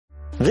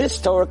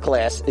This Torah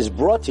class is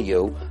brought to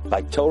you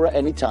by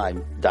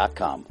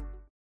TorahAnytime.com.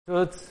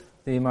 The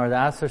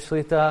Mardaser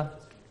Shlita,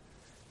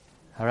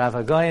 Harav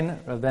Hagoyin,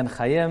 Rav Ben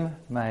Chaim,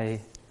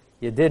 my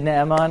Yedid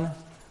Ne'eman,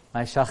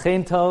 my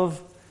Shachen Tov,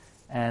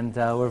 and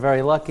we're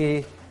very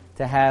lucky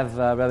to have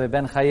Rabbi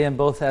Ben Chaim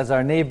both as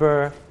our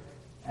neighbor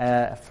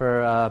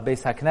for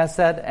Beis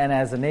HaKnesset and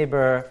as a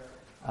neighbor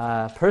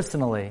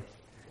personally.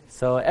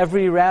 So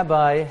every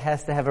rabbi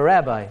has to have a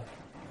rabbi.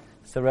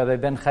 So Rabbi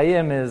Ben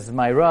Chaim is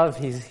my Rav.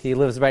 He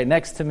lives right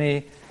next to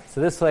me.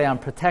 So this way I'm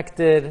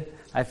protected.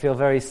 I feel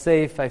very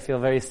safe. I feel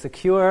very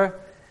secure.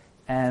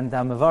 And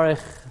I'm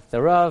mevarich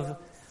the Rav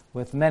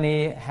with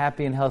many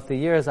happy and healthy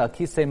years. Al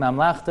kisei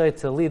mamlachtoi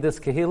to lead this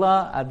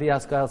kehila ad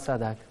bias Gael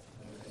Sadak.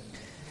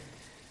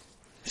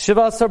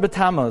 Shiva Asar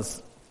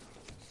B'Tammuz.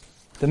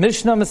 The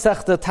Mishnah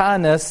Masechta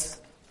Ta'anis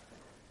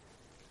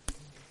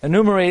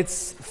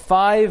enumerates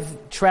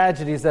 5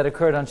 tragedies that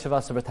occurred on Shiva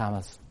Asar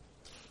B'Tammuz.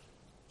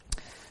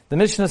 The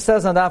Mishnah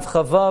says on Daf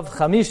Chavav,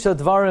 Chamisha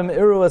Dvarim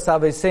Iru Es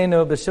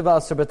Aveseinu B'Shiva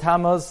Asar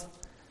B'Tammuz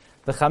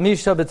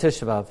V'Chamisha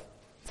B'Tisha B'Av.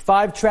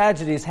 5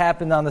 tragedies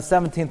happened on the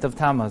 17th of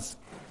Tammuz.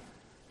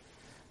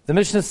 The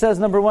Mishnah says,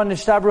 number 1,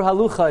 Nishtabru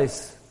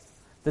Haluchais.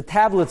 The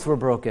tablets were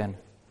broken.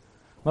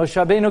 Moshe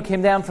Rabbeinu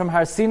came down from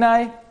Har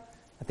Sinai.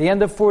 At the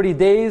end of 40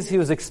 days, he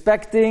was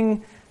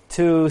expecting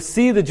to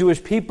see the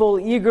Jewish people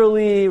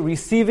eagerly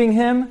receiving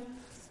him.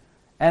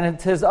 And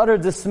to his utter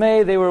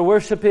dismay, they were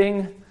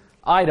worshiping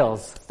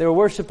idols. They were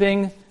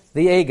worshiping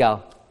the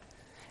Egal.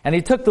 And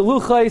he took the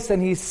Luchais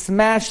and he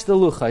smashed the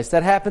Luchais.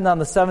 That happened on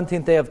the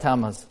 17th day of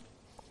Tammuz.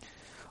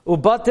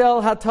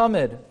 Ubatel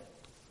HaTamid.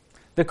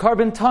 The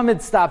carbon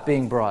tamid stopped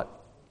being brought.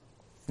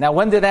 Now,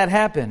 when did that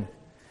happen?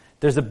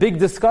 There's a big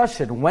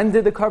discussion. When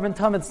did the carbon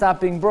tamid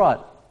stop being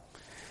brought?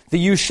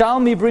 The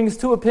Yushalmi brings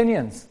 2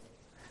 opinions.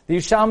 The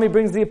Yushalmi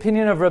brings the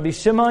opinion of Rabbi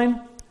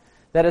Shimon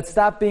that it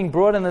stopped being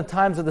brought in the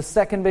times of the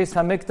second Beis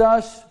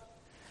Hamikdash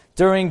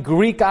during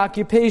Greek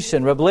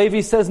occupation. Rabbi Levi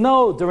says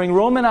no, during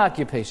Roman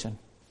occupation.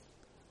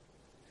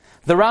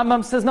 The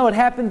Rambam says no, it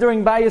happened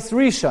during Bayis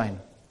Rishon.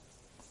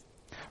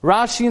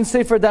 Rashi in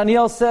Sefer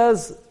Daniel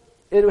says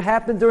it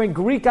happened during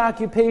Greek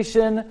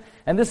occupation,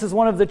 and this is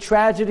one of the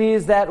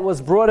tragedies that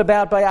was brought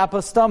about by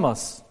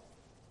apostamos.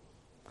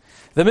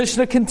 The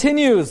Mishnah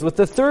continues with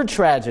the 3rd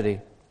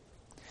tragedy.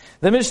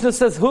 The Mishnah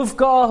says,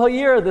 Hufka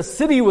Hayir, the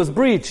city was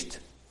breached.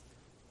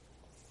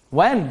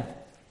 When?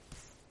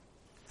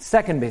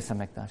 Second Beis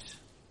HaMikdash.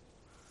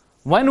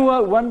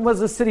 When was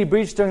the city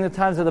breached? During the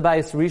times of the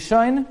Bayis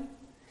Rishon.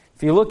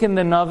 If you look in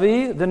the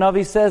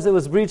Navi says it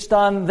was breached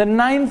on the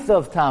 9th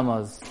of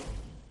Tammuz.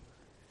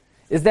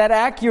 Is that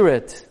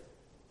accurate?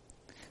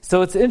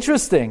 So it's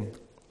interesting.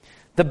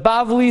 The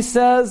Bavli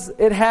says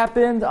it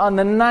happened on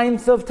the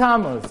 9th of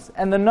Tammuz,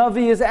 and the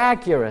Navi is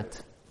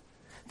accurate.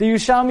 The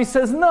Yushalmi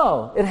says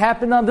no, it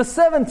happened on the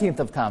 17th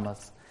of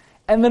Tammuz,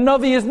 and the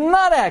Navi is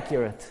not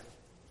accurate.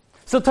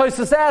 So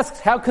Tosfos asks,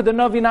 how could the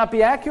Navi not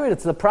be accurate?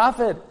 It's the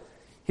prophet.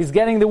 He's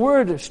getting the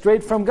word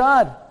straight from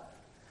God.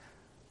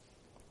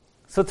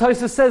 So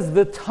Tosfos says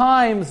the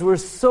times were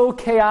so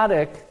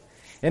chaotic.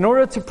 In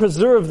order to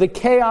preserve the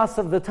chaos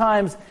of the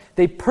times,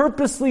 they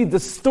purposely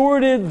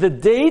distorted the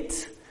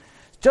date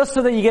just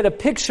so that you get a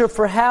picture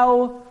for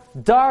how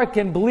dark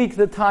and bleak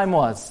the time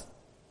was.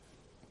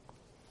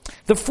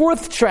 The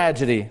 4th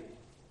tragedy,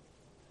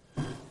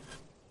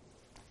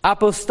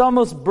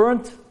 apostamos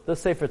burnt the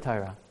Sefer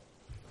Torah.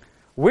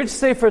 Which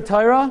Sefer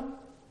Torah?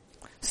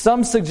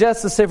 Some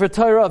suggest the Sefer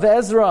Torah of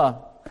Ezra,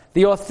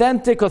 the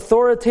authentic,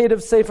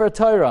 authoritative Sefer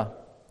Torah.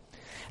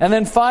 And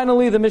then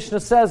finally, the Mishnah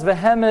says,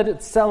 "V'hemed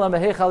tzelem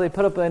behechal." They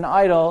put up an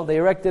idol. They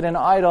erected an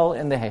idol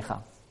in the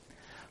Heichal.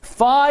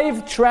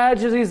 5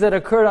 tragedies that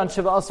occurred on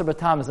Shiva Asar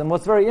B'Tammuz. And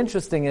what's very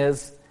interesting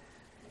is,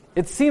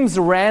 it seems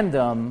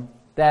random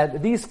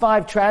that these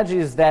 5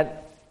 tragedies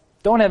that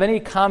don't have any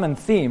common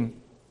theme,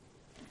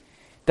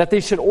 that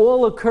they should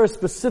all occur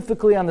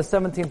specifically on the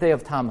 17th day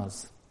of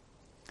Tammuz.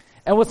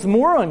 And what's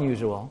more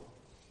unusual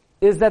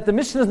is that the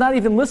Mishnah is not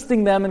even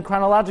listing them in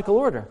chronological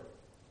order.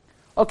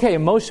 Okay,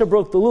 Moshe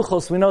broke the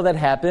Luchos, we know that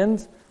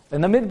happened in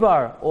the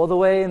Midbar, all the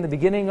way in the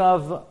beginning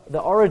of the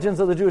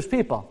origins of the Jewish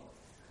people.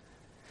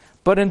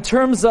 But in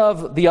terms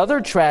of the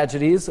other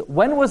tragedies,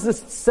 when was this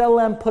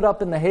Tselem put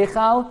up in the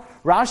Heichal?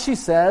 Rashi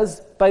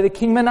says, by the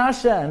king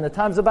Menashe in the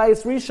times of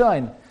Bayis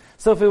Rishon.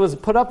 So if it was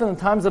put up in the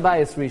times of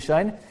Bayis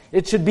Rishon,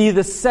 it should be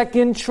the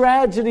 2nd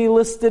tragedy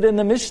listed in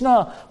the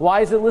Mishnah. Why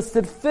is it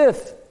listed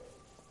 5th?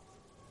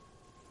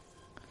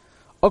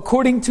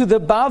 According to the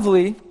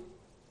Bavli,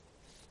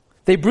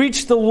 they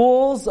breached the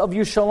walls of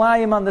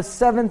Yerushalayim on the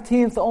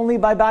 17th only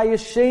by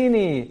Bayis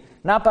Sheni,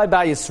 not by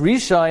Bayis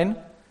Rishon.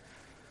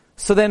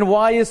 So then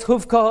why is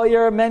Hufka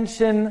Hayir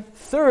mentioned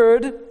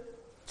 3rd?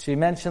 She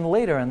mentioned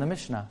later in the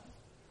Mishnah.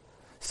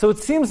 So it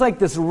seems like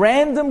this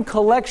random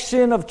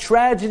collection of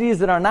tragedies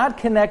that are not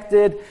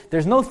connected.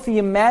 There's no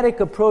thematic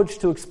approach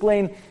to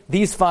explain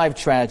these 5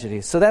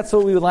 tragedies. So that's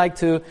what we would like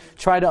to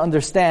try to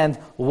understand.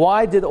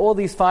 Why did all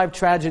these 5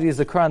 tragedies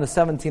occur on the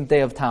 17th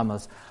day of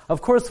Tammuz?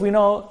 Of course, we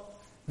know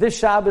this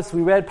Shabbos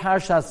we read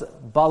Parshas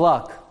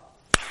Balak.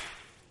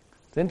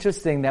 It's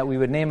interesting that we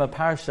would name a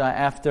parsha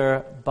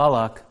after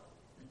Balak.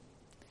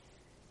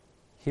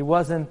 He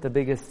wasn't the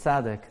biggest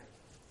tzaddik.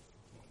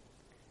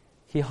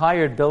 He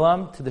hired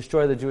Bilam to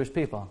destroy the Jewish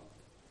people.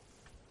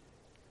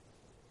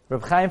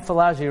 Reb Chaim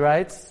Falaji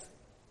writes,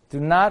 do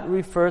not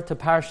refer to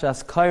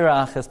Parshas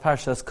Kairach as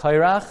Parshas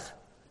Kairach,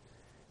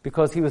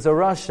 because he was a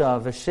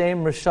Rasha,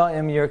 V'shem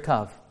Risha'im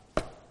Yirkav.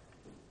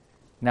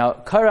 Now,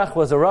 Kairach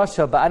was a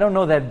Rasha, but I don't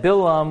know that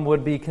Bilam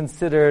would be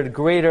considered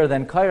greater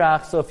than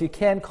Kairach, so if you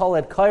can't call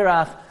it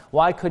Kairach,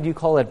 why could you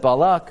call it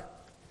Balak?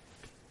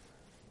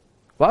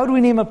 Why would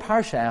we name a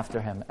parsha after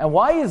him? And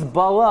why is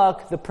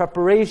Balak the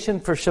preparation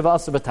for Shiva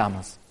Asar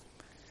B'Tammuz?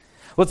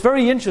 What's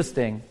very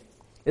interesting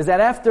is that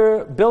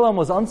after Bilam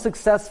was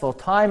unsuccessful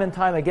time and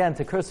time again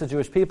to curse the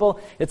Jewish people,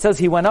 it says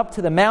he went up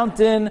to the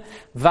mountain,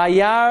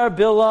 Vayar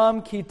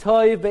Bilam ki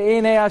toiv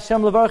be'enei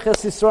Hashem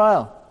levarches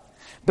Yisrael.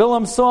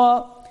 Bilam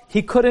saw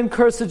he couldn't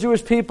curse the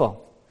Jewish people.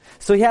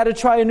 So he had to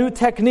try a new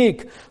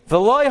technique.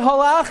 V'loi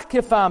halach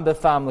kifam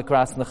b'fam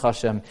l'kras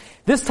nechashem.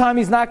 This time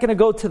he's not going to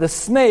go to the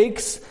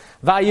snakes.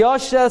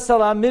 Vayoshes al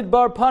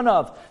midbar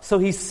panav. So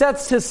he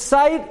sets his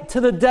sight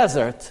to the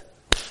desert.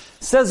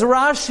 Says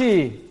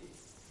Rashi.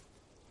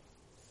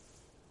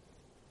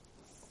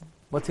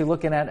 What's he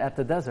looking at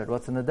the desert?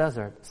 What's in the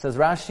desert? Says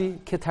Rashi,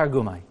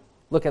 kitargumai.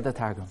 Look at the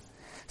Targum.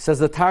 Says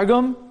the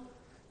Targum,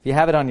 if you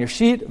have it on your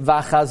sheet,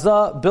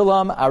 V'chaza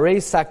Bilam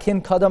arei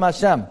sakin kadam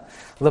Hashem,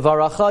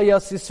 levaracha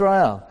yas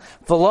Yisrael,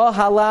 v'lo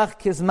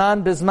halach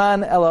kizman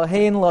bizman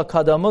Elohein la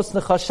kadamus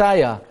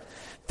nechashaya,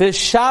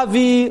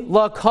 v'shavi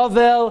la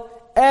kavel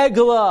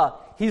egla.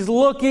 He's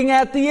looking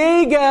at the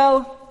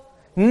egel.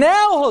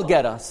 Now he'll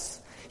get us.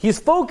 He's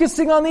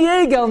focusing on the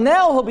egel.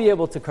 Now he'll be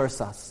able to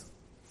curse us.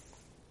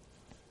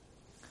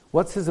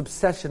 What's his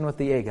obsession with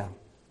the egel?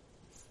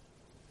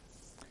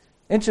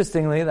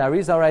 Interestingly, the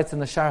Arizal writes in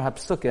the Shar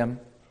HaPsukim,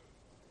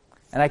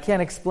 and I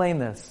can't explain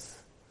this.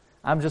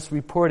 I'm just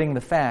reporting the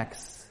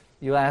facts.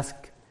 You ask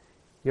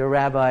your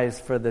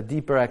rabbis for the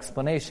deeper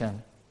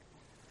explanation.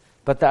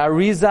 But the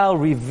Arizal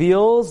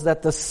reveals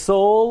that the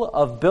soul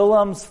of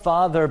Bilam's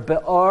father,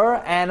 Be'or,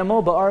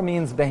 animal, Be'or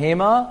means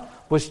behema,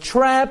 was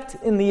trapped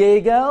in the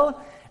egel,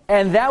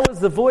 and that was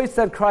the voice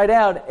that cried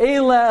out,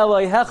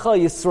 Eila Elohecha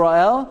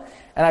Yisrael.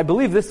 And I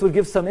believe this would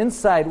give some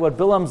insight what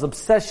Bilam's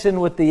obsession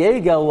with the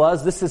egel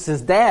was. This is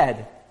his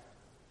dad.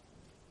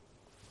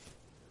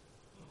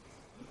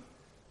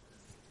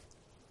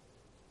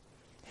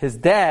 His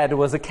dad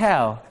was a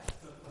cow.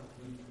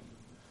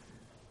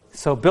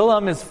 So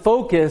Bilam is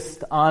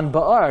focused on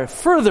Ba'ar.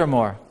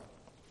 Furthermore,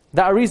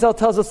 the Arizal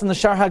tells us in the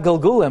Shar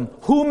HaGilgulim,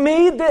 who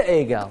made the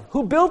egel?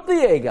 Who built the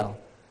egel?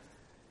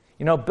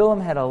 You know,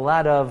 Bilam had a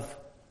lot of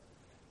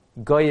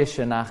goyish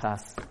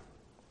nachas.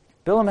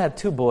 Bilam had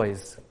two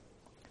boys.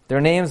 Their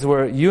names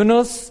were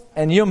Yunus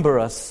and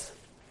Yumbarus.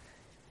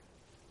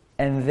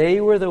 And they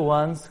were the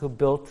ones who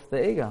built the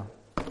egel.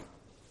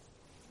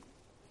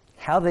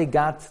 How they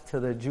got to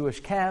the Jewish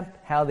camp,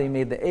 how they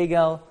made the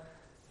egel,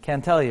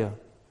 can't tell you.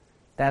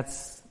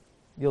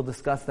 You'll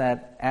discuss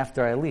that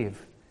after I leave.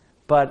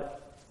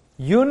 But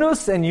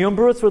Yunus and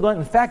Yumbarus were the ones.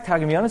 In fact,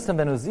 Targum Yonasan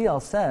ben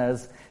Uziel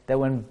says that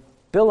when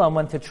Bilam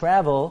went to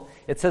travel,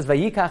 it says,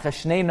 Vayikach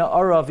hashnei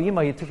na'ara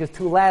v'ima, he took his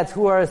two lads.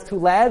 Who are his two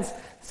lads?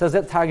 It says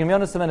that Targum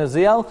Yonasan ben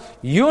Uziel,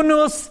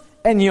 Yunus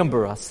and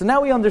Yumbarus. So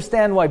now we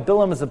understand why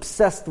Bilam is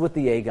obsessed with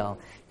the egel.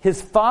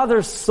 His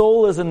father's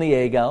soul is in the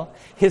egel.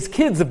 His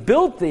kids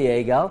built the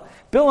egel.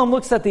 Bilam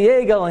looks at the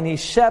egel and he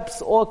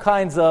sheps all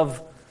kinds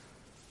of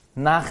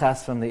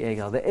nachas from the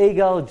egel. The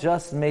egel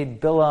just made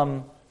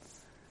Bilam,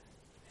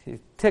 he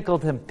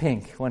tickled him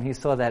pink when he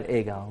saw that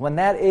egel. When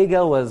that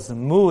egel was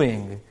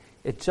mooing,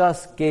 it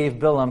just gave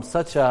Bilam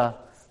such a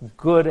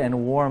good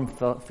and warm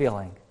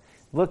feeling.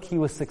 Look, he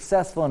was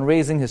successful in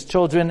raising his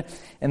children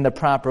in the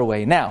proper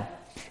way. Now,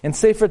 in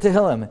Sefer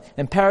Tehillim,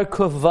 in Parak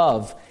Kuf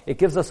Vav, it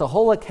gives us a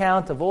whole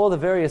account of all the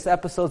various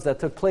episodes that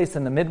took place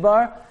in the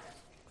Midbar,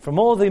 from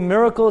all the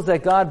miracles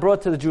that God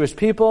brought to the Jewish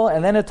people,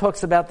 and then it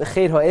talks about the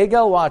Chet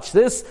HaEgel. Watch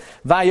this.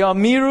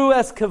 Vayamiru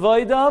es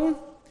kavoidam.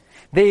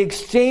 They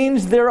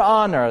exchanged their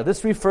honor.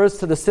 This refers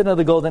to the sin of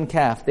the golden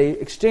calf. They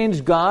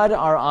exchanged God,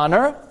 our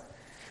honor,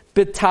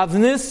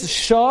 B'tavnis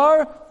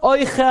shar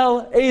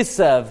oichel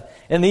esev,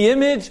 in the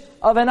image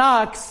of an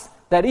ox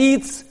that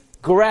eats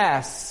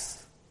grass.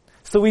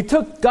 So we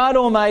took God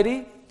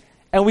Almighty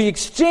and we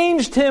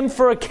exchanged Him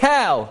for a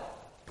cow.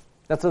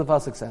 That's what the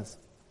pasuk says.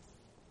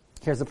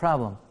 Here's the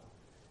problem.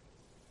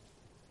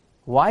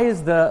 Why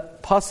is the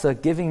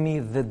pasuk giving me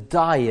the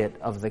diet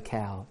of the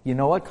cow? You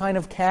know what kind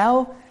of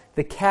cow?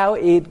 The cow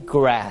ate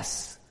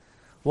grass.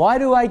 Why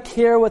do I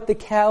care what the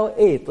cow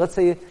ate? Let's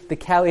say the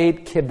cow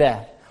ate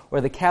kibbeh,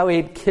 or the cow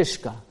ate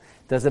kishka.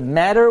 Does it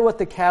matter what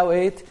the cow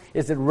ate?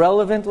 Is it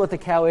relevant what the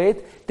cow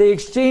ate? They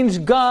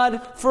exchanged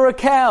God for a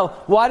cow.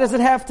 Why does it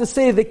have to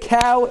say the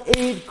cow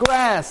ate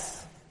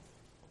grass?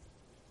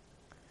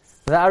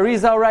 The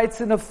Arizal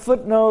writes in a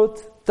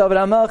footnote, David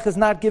HaMelech is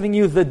not giving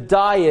you the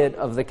diet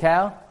of the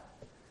cow.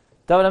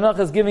 David HaMelech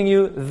is giving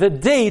you the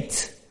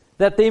date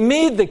that they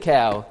made the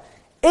cow.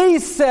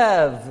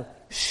 Esev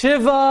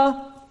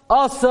Shiva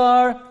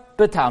Asar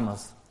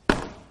B'Tammuz.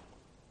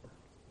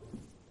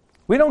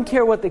 We don't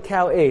care what the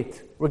cow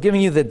ate. We're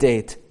giving you the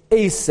date.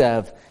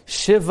 Esev,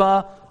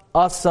 Shiva,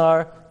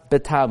 Asar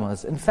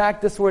B'Tammuz. In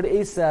fact, this word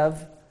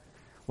Esev,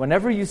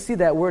 whenever you see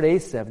that word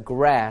Esev,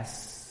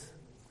 grass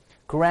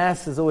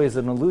is always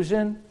an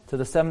allusion to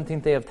the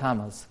 17th day of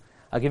Tammuz.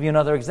 I'll give you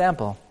another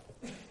example.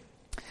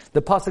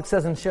 The pasuk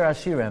says in Shir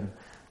Hashirim,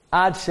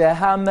 Ad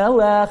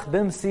shehamelech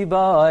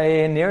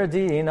b'msibai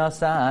nirdi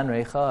nasan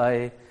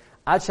reichai.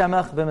 Ad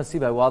shehamelech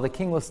b'msibai. While the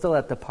king was still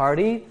at the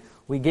party,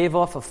 we gave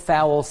off a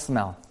foul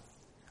smell.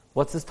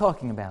 What's this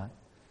talking about?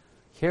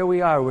 Here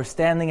we are, we're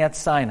standing at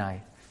Sinai.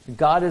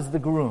 God is the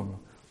groom,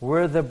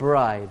 we're the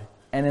bride.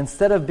 And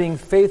instead of being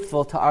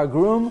faithful to our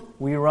groom,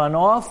 we run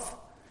off,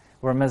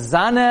 we're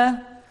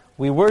mezaneh,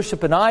 we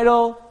worship an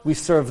idol, we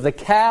serve the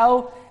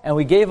cow, and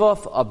we gave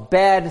off a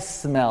bad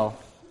smell.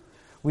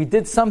 We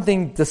did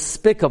something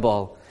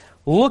despicable.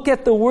 Look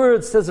at the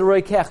words, says the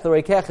Roikech. The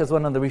Roikech is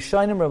one of the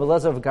Rishonim, Rabbi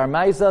Elazar of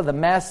Garmaiza, the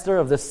master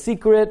of the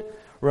secret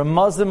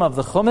Ramazim of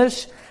the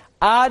Chumash.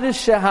 Ad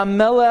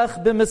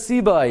shehamelech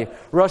b'mesibai.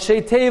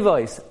 Roshei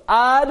Tevois.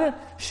 Ad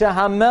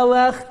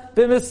shehamelech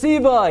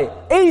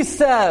b'mesibai.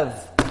 Esev.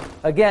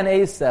 Again,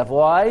 Esev.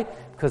 Why?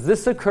 Because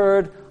this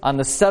occurred on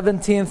the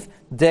 17th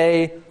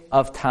day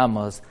of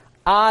Tammuz.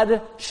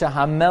 Ad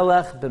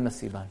shehamelech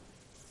b'mesibai.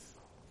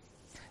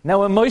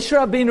 Now, when Moshe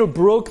Rabbeinu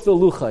broke the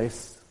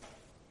luchos,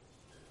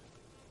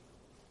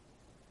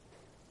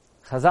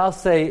 Chazal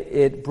say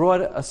it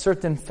brought a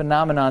certain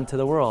phenomenon to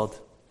the world.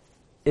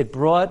 It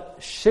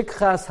brought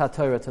shikchas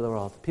haTorah to the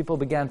world. People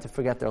began to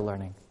forget their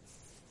learning.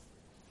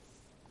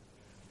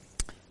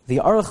 The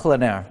Aruch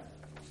LaNer.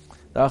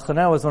 The Aruch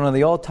LaNer was one of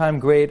the all-time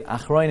great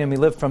Achronim. He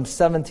lived from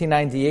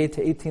 1798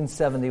 to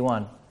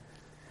 1871.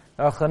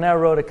 The Aruch LaNer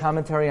wrote a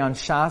commentary on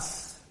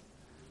Shas,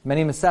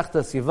 many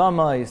Masechtas,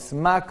 Yevamos,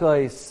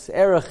 Makos,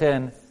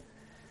 Erechim.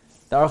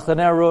 The Aruch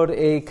LaNer wrote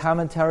a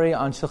commentary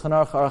on Shulchan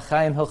Aruch Orach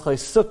Chaim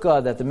Hilchos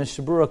Sukkah that the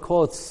Mishnah Berurah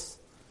quotes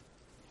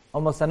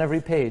almost on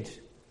every page.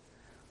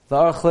 The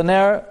Aruch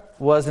LaNer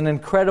was an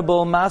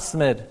incredible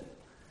masmid.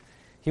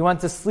 He went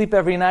to sleep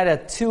every night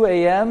at 2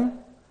 a.m.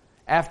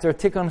 after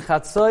Tikkun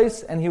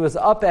Chatzos, and he was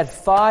up at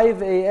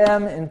 5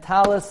 a.m. in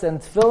Talis and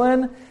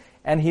Tefillin,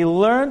 and he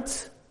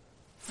learnt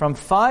from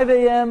 5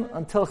 a.m.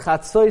 until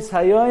Chatzos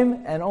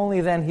Hayom, and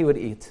only then he would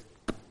eat.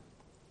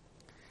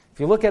 If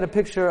you look at a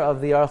picture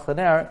of the Aruch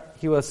LaNer,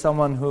 he was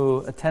someone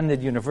who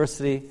attended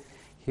university.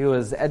 He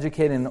was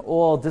educated in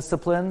all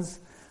disciplines,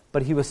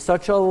 but he was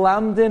such a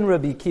lamdin.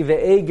 Rabbi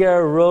Akiva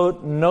Eger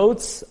wrote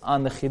notes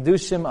on the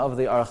chidushim of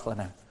the Aruch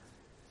LaNer.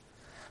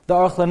 The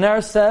Aruch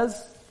LaNer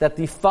says that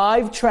the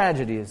 5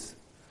 tragedies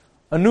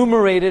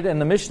enumerated in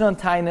the Mishnah and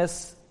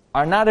Taanis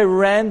are not a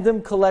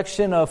random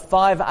collection of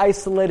 5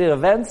 isolated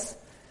events,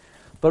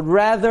 but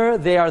rather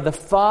they are the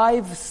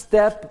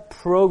 5-step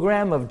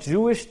program of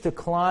Jewish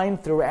decline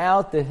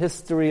throughout the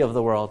history of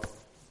the world.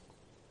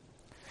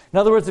 In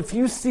other words, if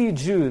you see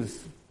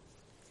Jews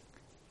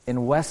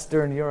in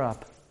Western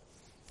Europe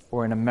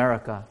or in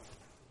America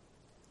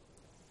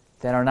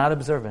that are not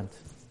observant,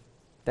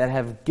 that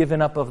have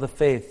given up of the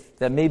faith,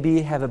 that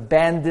maybe have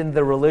abandoned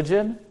the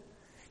religion,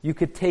 you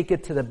could take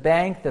it to the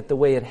bank that the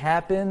way it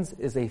happens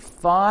is a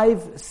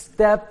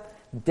 5-step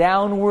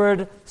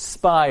downward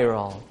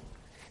spiral.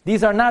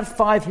 These are not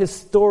 5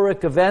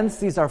 historic events.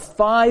 These are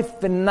 5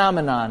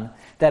 phenomenon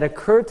that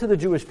occurred to the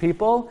Jewish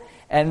people,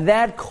 and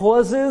that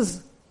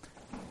causes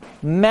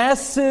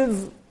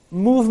massive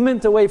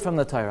movement away from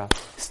the Torah.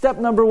 Step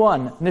number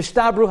 1,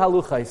 nishtabru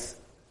haluchais.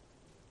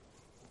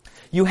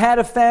 You had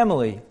a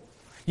family,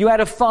 you had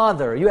a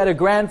father, you had a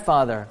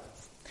grandfather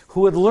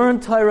who would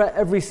learn Torah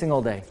every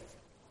single day.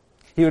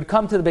 He would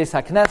come to the Beis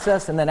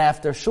HaKnesses, and then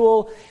after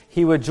shul,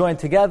 he would join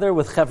together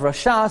with Chevra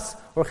Shas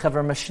or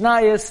Chevra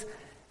Mishnayos.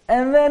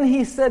 And then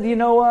he said, you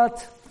know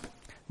what?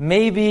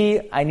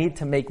 Maybe I need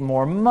to make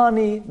more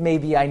money.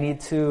 Maybe I need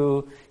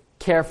to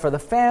care for the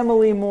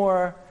family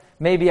more.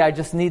 Maybe I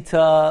just need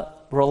to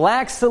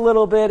relax a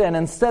little bit. And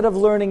instead of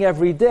learning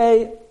every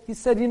day, he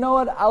said, you know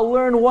what? I'll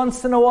learn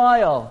once in a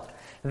while.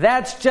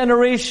 That's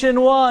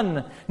generation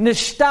 1.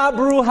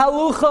 Nishtabru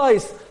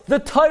haluchos. The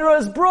Torah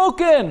is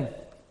broken.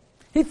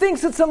 He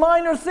thinks it's a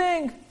minor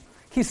thing.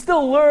 He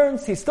still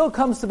learns. He still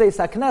comes to Beis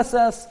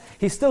HaKnesses.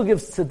 He still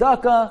gives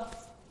tzedakah.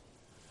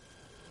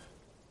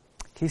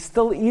 He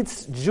still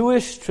eats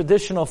Jewish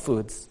traditional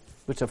foods,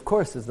 which of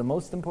course is the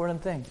most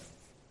important thing.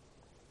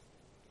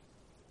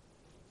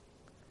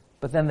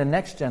 But then the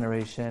next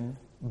generation,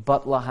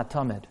 Batla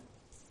HaTamid.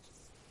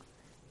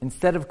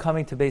 Instead of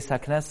coming to Beis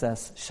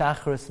HaKnesses,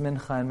 Shachris,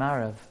 Mincha, and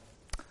Mariv.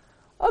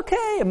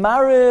 Okay,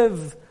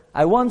 Mariv,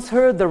 I once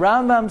heard the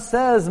Rambam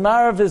says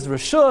Mariv is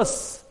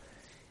Rishus.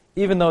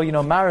 Even though,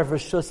 Mariv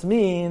Rishus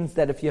means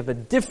that if you have a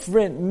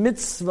different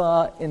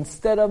mitzvah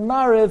instead of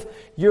Mariv,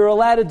 you're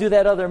allowed to do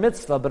that other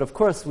mitzvah. But of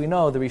course, we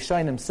know the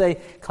Rishonim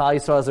say Klal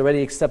Yisrael has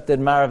already accepted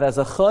Mariv as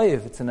a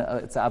chayiv. It's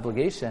an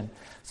obligation.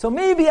 So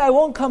maybe I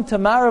won't come to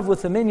Mariv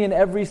with a minyan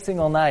every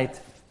single night.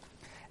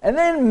 And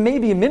then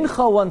maybe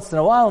Mincha once in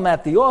a while. I'm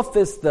at the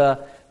office.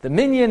 The The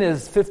minyan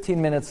is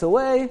 15 minutes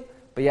away,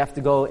 but you have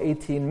to go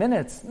 18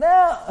 minutes.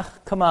 No,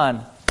 come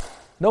on.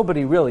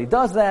 Nobody really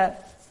does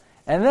that.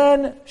 And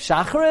then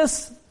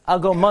Shacharis, I'll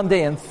go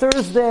Monday and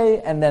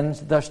Thursday, and then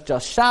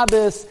just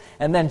Shabbos,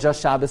 and then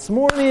just Shabbos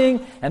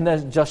morning, and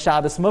then just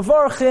Shabbos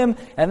Mavarchim,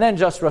 and then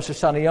just Rosh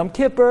Hashanah Yom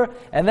Kippur,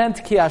 and then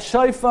Tkiyah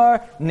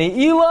Shofar,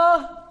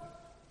 Ne'ilah,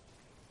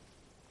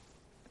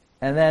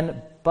 and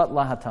then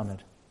Batla HaTamid.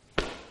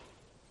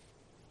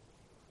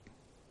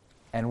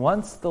 And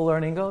once the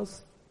learning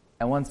goes,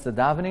 and once the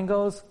davening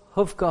goes,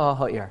 Hufka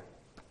ha'ir.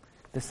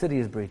 The city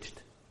is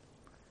breached.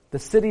 The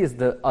city is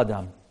the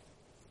Adam.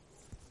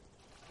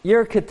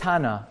 Ir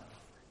Ketana,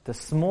 the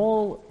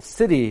small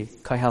city,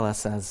 Kahela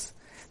says,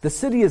 the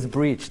city is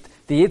breached.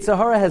 The Yetzer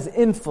Hara has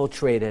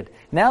infiltrated.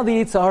 Now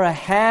the Yetzer Hara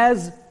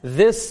has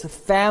this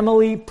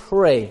family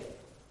prey.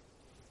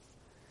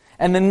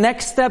 And the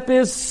next step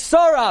is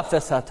Saraf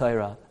es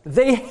HaTorah.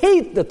 They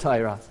hate the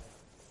Torah.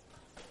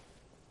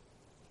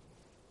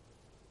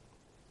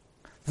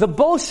 The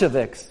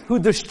Bolsheviks, who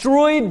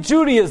destroyed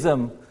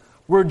Judaism,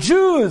 were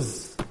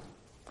Jews.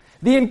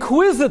 The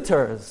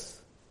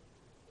Inquisitors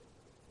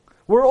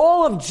were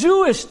all of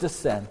Jewish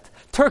descent.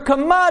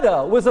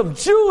 Turkamada was of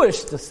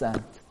Jewish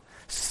descent.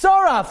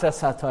 Saraf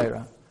es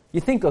HaTorah.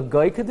 You think a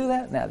guy could do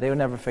that? No, they would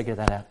never figure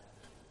that out.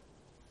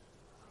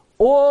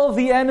 All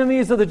the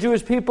enemies of the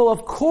Jewish people,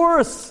 of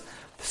course,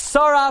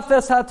 Saraf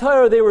es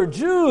HaTorah, they were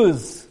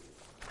Jews.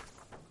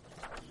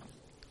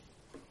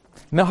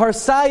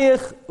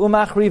 Meharsayich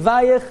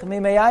umachrivayich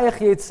mimeyayich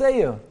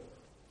yetzeyu.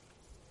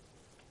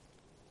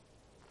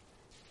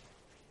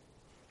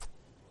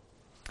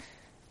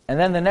 And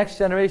then the next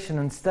generation,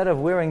 instead of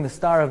wearing the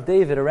Star of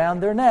David around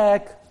their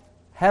neck,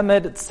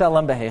 Hemed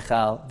Tselem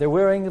Behechal, they're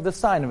wearing the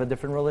sign of a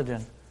different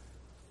religion.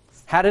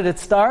 How did it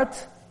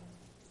start?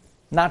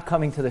 Not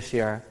coming to the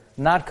Shir,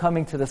 not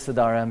coming to the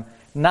Sidarim,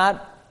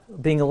 not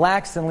being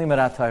lax in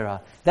Limud HaTorah.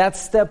 That's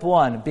step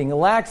one. Being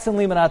lax in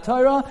Limud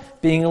HaTorah,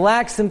 being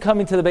lax in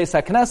coming to the Beis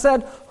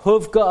HaKnesset,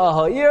 Huvka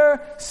Ha'ir,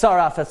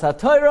 Saraf es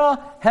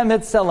HaTorah,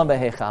 Hemed Tselem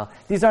Behechal.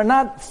 These are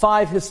not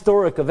 5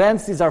 historic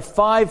events, these are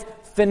 5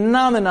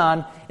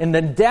 phenomenon in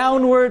the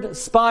downward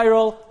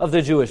spiral of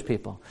the Jewish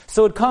people.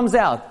 So it comes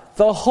out,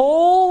 the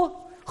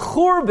whole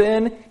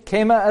Churban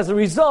came as a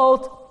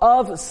result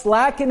of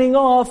slackening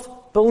off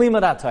the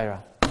Limud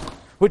HaTorah.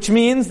 Which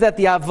means that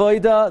the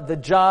avodah, the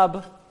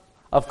job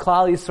of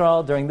Klal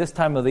Yisrael during this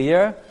time of the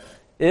year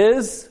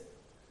is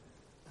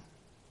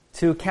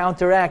to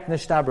counteract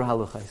Nishtabra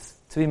Haluchais,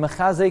 to be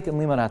Mechazek and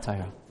Limud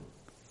HaTorah.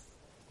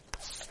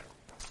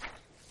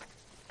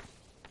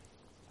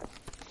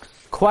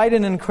 Quite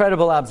an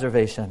incredible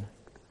observation.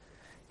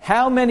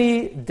 How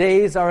many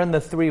days are in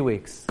the 3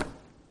 weeks?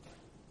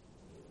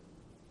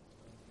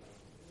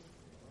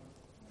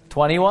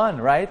 21,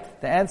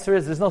 right? The answer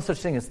is there's no such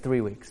thing as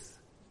 3 weeks.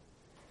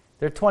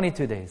 There are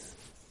 22 days.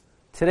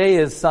 Today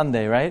is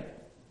Sunday, right?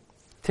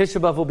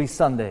 Tisha B'Av will be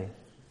Sunday.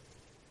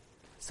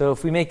 So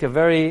if we make a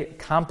very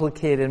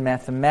complicated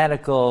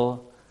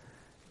mathematical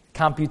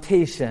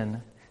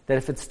computation, that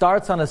if it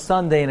starts on a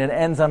Sunday and it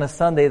ends on a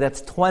Sunday,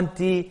 that's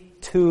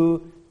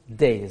 22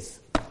 days.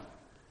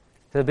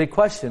 It's a big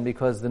question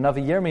because the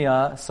Navi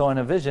Yirmiyah saw in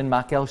a vision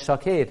Makel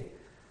Shaked,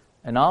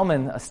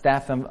 a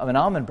staff of an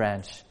almond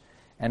branch.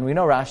 And we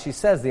know Rashi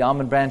says the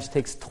almond branch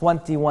takes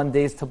 21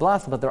 days to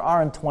blossom, but there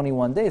aren't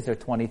 21 days, there are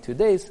 22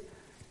 days.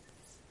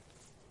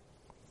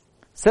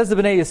 Says the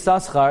Bnei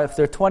Yissaschar, if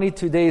there are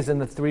 22 days in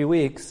the 3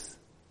 weeks,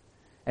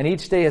 and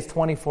each day has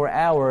 24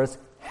 hours,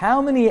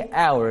 how many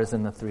hours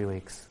in the 3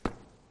 weeks?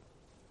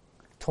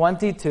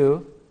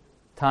 22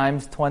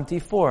 times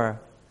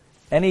 24.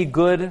 Any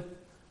good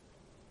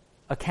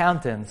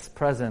accountants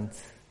present?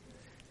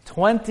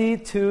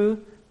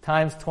 22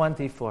 times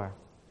 24.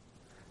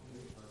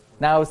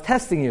 Now I was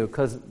testing you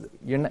because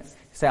you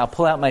say, I'll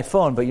pull out my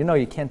phone, but you know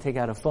you can't take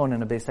out a phone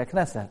in a Beis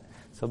HaKnesset.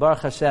 So Baruch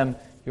Hashem,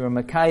 you were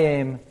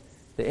Mekayim,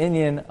 the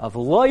inyan of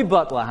Loi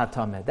Batla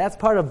HaTamid. That's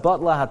part of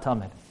Batla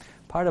HaTamid.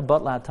 Part of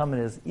Batla HaTamid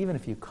is even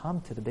if you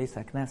come to the Beis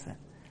HaKnesset,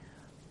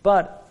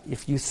 but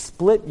if you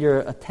split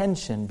your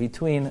attention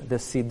between the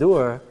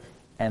Sidur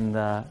and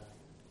the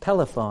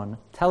telephone,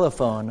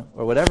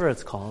 or whatever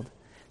it's called,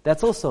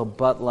 that's also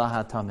Batla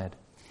HaTamid.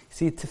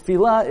 See,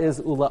 Tefillah is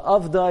Ula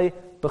Avdai.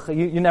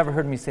 You never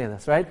heard me say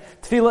this, right?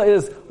 Tefillah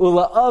is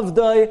Ula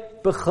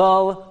Avdai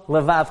B'chal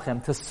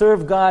Levavchem, to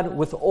serve God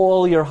with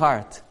all your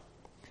heart.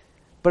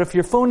 But if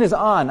your phone is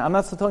on, I'm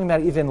not talking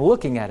about even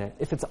looking at it.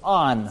 If it's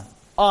on,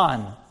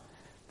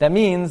 that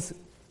means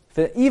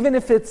that even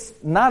if it's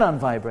not on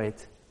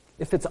vibrate,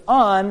 if it's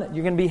on,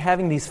 you're going to be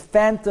having these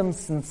phantom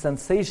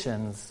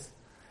sensations,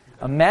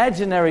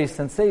 imaginary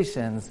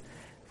sensations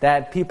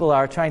that people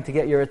are trying to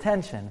get your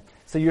attention.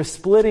 So you're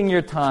splitting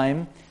your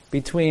time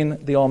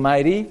between the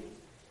Almighty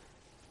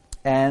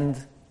and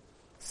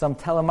some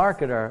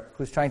telemarketer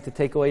who's trying to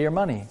take away your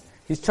money.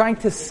 He's trying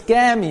to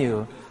scam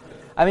you.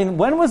 I mean,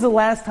 when was the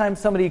last time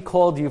somebody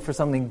called you for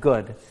something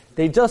good?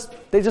 They just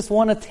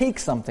want to take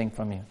something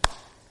from you.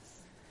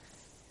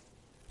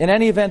 In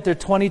any event, there are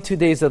 22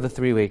 days of the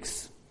 3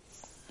 weeks.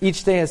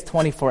 Each day has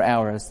 24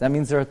 hours. That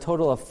means there are a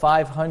total of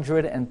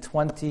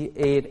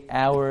 528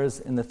 hours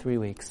in the 3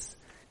 weeks.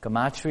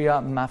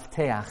 Gematria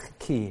Mafteach,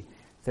 key.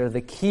 They're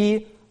the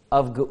key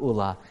of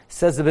Geula.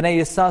 Says the Bnei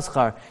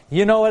Yissaschar.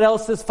 You know what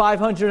else is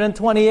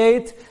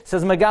 528?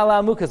 Says Megala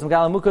Amukas.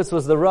 Megala Amukas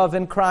was the Rav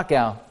in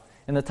Krakow.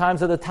 In the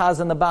times of the Taz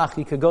and the Bach,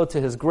 you could go to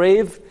his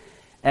grave,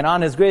 and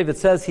on his grave it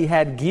says he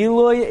had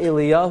Giloy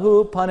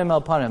Eliyahu Panim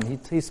El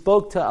Panim. He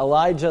spoke to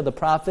Elijah the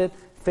prophet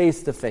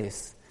face to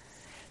face.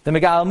 The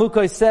Megala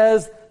Amukas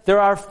says there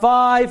are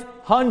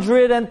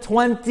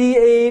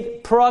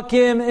 528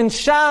 prakim in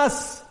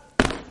Shas.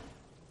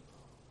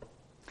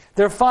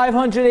 There are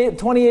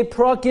 528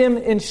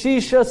 prakim in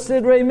Shisha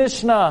Sidrei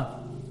Mishnah.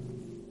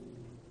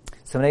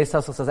 So Bnei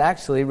Yissaschar says,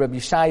 actually, Rabbi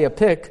Yishaya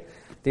Pick,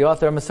 the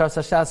author of Masar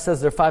Shas,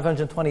 says there are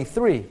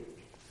 523.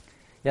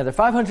 Yeah, there are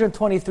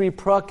 523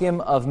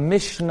 prakim of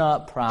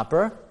Mishnah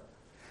proper,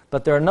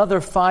 but there are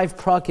another 5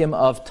 prakim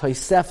of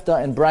Tosefta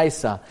and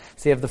Braisa.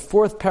 So you have the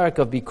 4th parak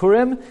of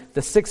Bikurim,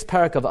 the 6th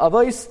parak of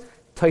Avos,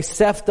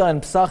 Tosefta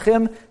and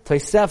Psachim,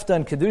 Tosefta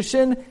and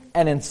Kedushin,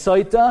 and in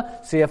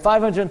Soita. So you have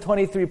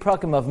 523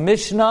 prakim of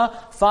Mishnah,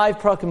 5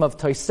 prakim of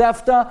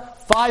Tosefta,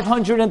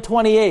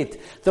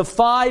 528. The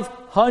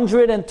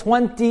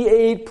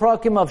 528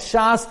 prakim of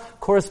Shas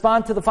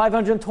correspond to the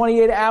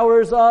 528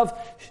 hours of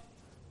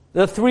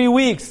the 3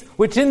 weeks,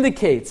 which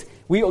indicates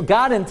we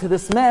got into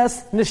this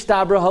mess,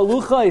 Nishtabra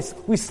haluchais.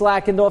 We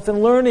slackened off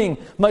in learning.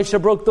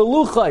 Moshe broke the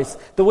luchais.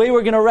 The way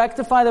we're going to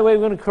rectify, the way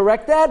we're going to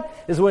correct that,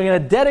 is we're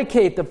going to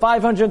dedicate the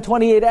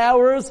 528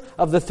 hours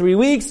of the 3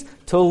 weeks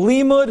to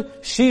Limud,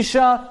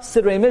 Shisha,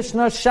 Sidrei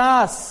Mishnah,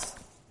 Shas,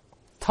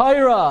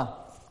 Torah.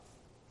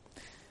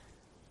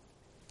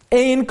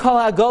 Ein kol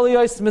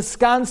hagoliyos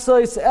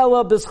miskansois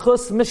ela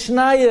b'schus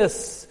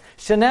mishnayos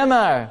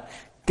shenemar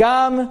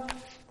gam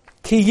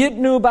ki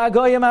yitnu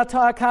b'agoyim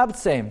atar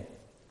kabtseim.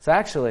 So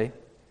actually,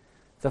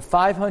 the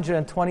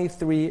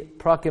 523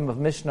 prakim of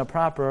Mishnah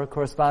proper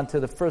correspond to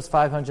the first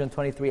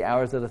 523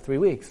 hours of the 3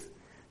 weeks.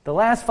 The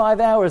last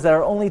 5 hours that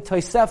are only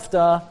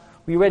Tosefta,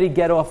 we already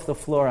get off the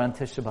floor on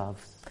Tisha B'Av.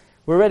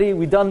 We're ready,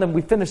 we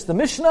finished the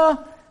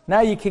Mishnah, now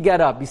you can get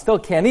up. You still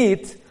can't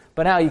eat,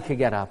 but now you can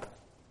get up.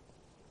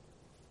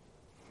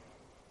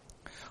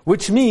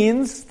 Which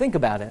means, think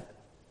about it,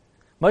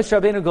 Moshe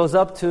Rabbeinu goes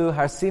up to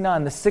Har Sinai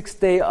on the 6th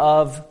day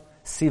of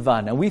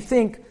Sivan, and we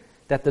think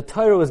that the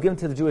Torah was given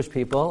to the Jewish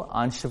people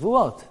on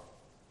Shavuot.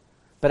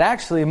 But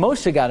actually,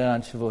 Moshe got it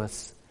on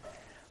Shavuos.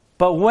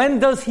 But when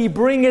does he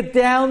bring it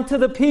down to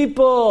the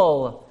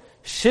people?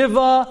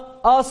 Shiva,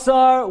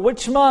 Asar,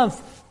 which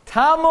month?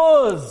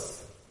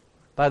 Tammuz.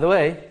 By the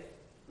way,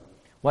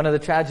 one of the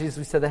tragedies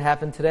we said that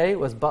happened today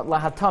was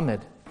Batla HaTamid.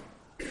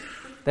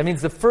 That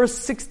means the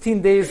first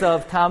 16 days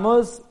of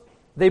Tammuz,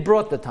 they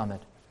brought the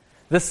Tamid.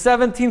 The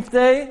 17th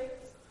day,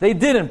 they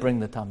didn't bring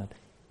the Tamid.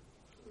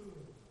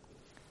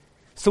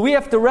 So we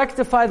have to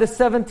rectify the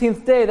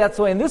 17th day. That's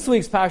why in this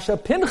week's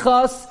Parsha,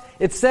 Pinchas,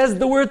 it says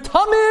the word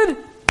Tamid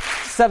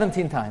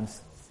 17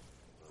 times.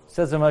 It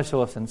says Moshe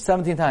Wolfson,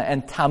 17 times.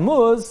 And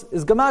Tammuz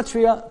is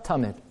Gematria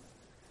Tamid.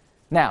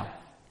 Now,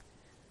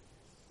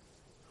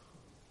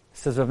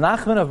 says Rav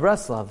Nachman of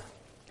Breslov,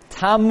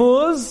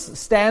 Tammuz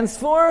stands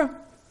for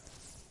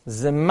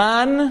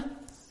Zeman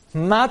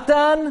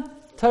Matan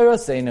Torah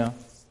Seinu.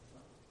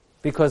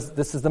 Because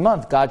this is the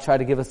month God tried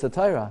to give us the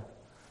Torah.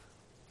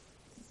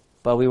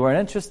 But we weren't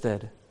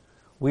interested.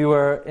 We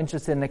were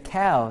interested in a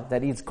cow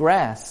that eats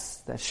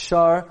grass. That's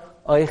Shar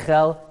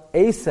Oichel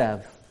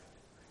Esav.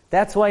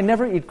 That's why I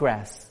never eat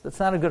grass. That's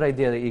not a good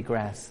idea to eat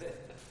grass.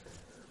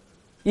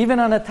 Even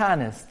on a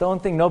tanis.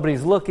 Don't think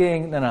nobody's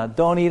looking. No,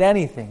 don't eat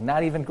anything.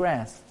 Not even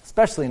grass.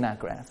 Especially not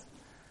grass.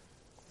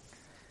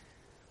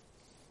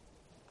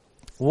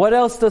 What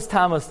else does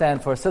Tammuz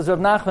stand for? Says Rav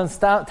Nachman,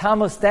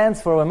 Tammuz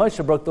stands for, when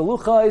Moshe broke the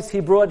luchos, he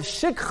brought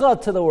shikha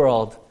to the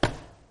world.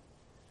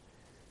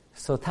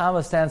 So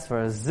Tammuz stands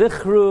for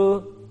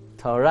Zichru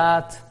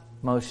Torat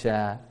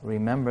Moshe.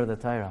 Remember the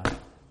Torah.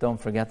 Don't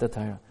forget the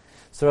Torah.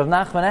 So Rav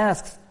Nachman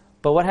asks,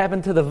 but what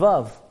happened to the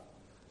Vav?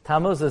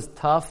 Tammuz is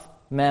Taf,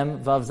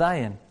 Mem, Vav,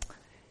 Zayin.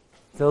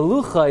 The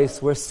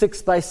luchos were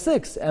 6 by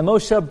 6, and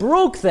Moshe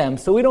broke them,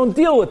 so we don't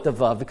deal with the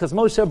Vav, because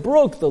Moshe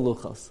broke the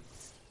luchos.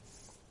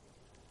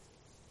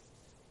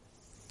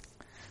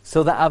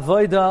 So the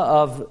avodah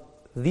of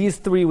these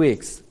 3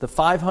 weeks, the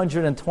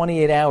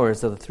 528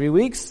 hours of the 3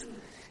 weeks,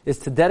 is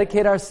to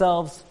dedicate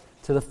ourselves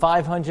to the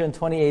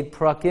 528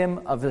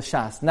 prakim of the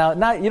Shas.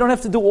 Now, you don't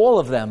have to do all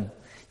of them.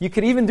 You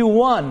could even do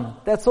one.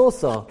 That's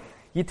also.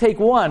 You take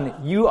one.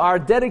 You are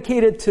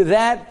dedicated to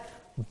that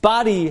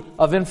body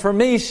of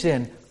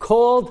information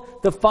called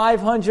the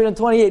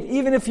 528.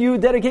 Even if you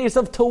dedicate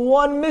yourself to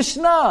one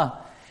Mishnah,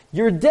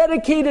 you're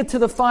dedicated to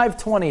the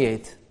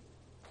 528.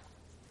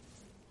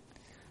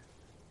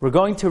 We're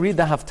going to read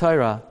the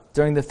Haftarah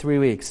during the 3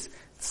 weeks.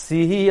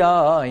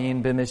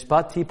 Tziyayin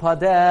b'mishpati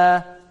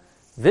padeh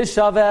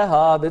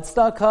v'shaveha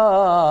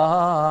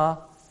b'tzedakah.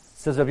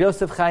 Says Rabbi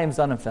Yosef Chaim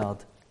Sonnenfeld.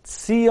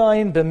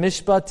 Tziyayin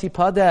b'mishpati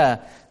padeh.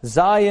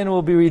 Zion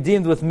will be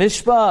redeemed with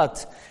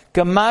mishpat.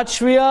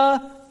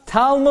 Gematria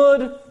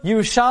Talmud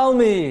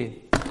Yerushalmi,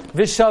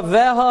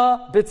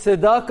 Vishaveha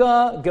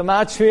B'tzedaka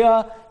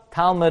Gematria,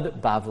 Talmud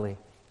Bavli.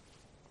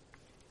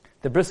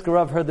 The Brisker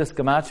Rav heard this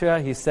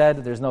Gematria. He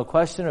said, there's no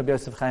question, Rabbi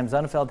Yosef Chaim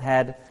Sonnenfeld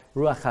had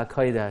Ruach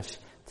HaKodesh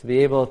to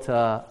be able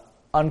to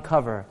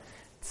uncover.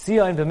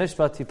 Tzion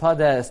B'mishpat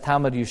Tipadeh is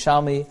Talmud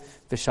Yerushalmi,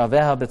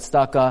 Vishaveha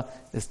B'tzedaka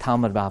is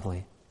Talmud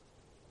Bavli.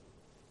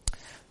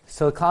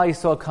 So Klal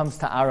Yisrael comes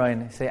to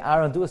Aaron. He say,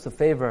 Aaron, do us a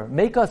favor.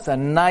 Make us a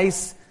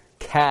nice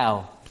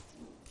cow.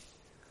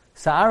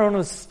 So Aaron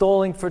was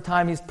stalling for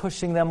time. He's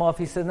pushing them off.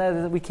 He said,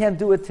 no, we can't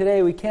do it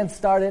today. We can't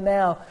start it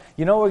now.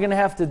 You know what we're going to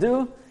have to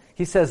do?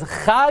 He says,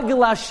 Chag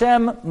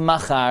Lashem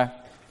Machar.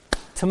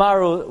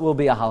 Tomorrow will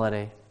be a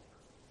holiday.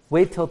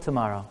 Wait till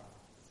tomorrow.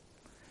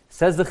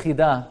 Says the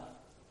Chidah,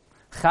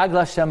 Chag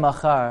Lashem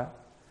Machar.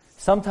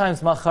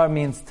 Sometimes Machar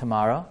means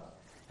tomorrow.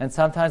 And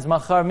sometimes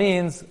Machar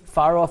means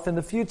far off in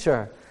the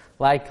future.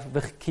 Like,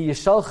 Ki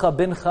Yishalcha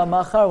Bincha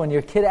Machar, when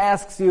your kid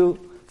asks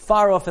you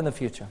far off in the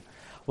future.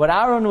 What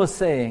Aaron was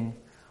saying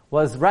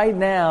was, right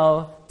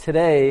now,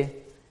 today,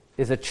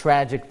 is a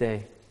tragic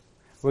day.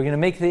 We're going to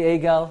make the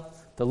Egel,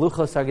 the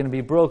Luchos are going to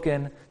be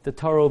broken, the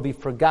Torah will be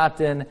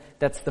forgotten.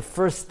 That's the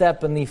first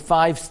step in the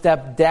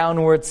 5-step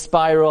downward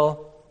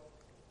spiral.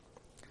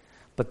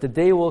 But the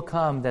day will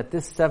come that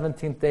this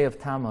 17th day of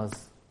Tammuz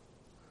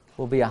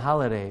will be a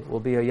holiday, will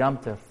be a Yom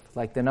Tov,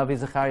 like the Navi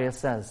Zechariah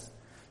says.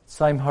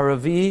 Tzayim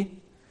Haravi,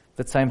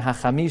 V'tzayim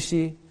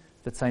HaChamishi,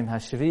 V'tzayim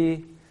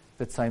HaShvi,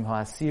 V'tzayim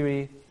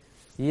HaAsiri,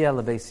 Yeh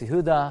LeBeis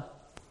Yehuda,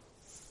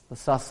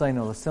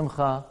 L'sasaynu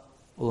L'simcha,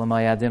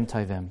 U'L'mayadim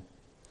Tovim.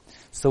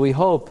 So we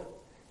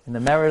hope, in the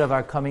merit of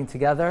our coming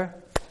together,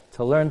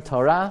 to learn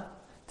Torah,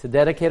 to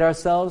dedicate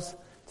ourselves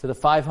to the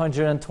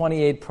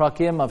 528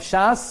 prakim of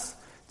Shas.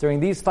 During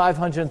these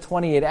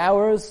 528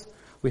 hours,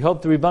 we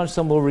hope the Rebbeinu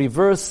Shalom will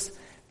reverse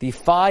the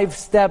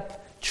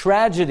 5-step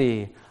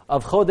tragedy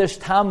of Chodesh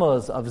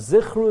Tammuz, of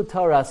Zichru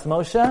Toras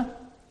Moshe,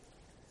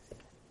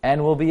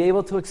 and we'll be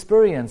able to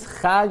experience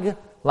Chag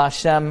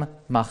Lashem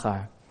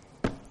Machar.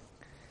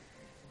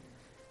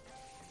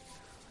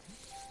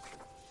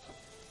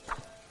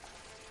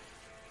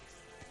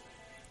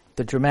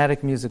 The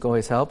dramatic music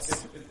always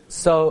helps.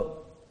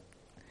 So,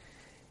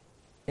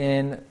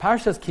 in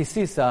Parshas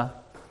Kisisa,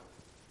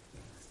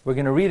 we're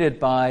going to read it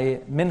by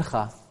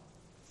Mincha,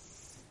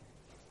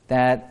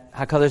 that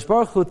HaKadosh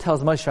Baruch Hu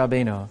tells Moshe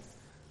Rabbeinu,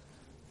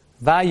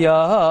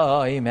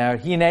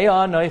 Vayomer hinei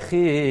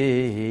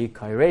anochi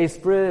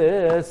kaireis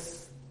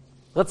bris.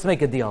 Let's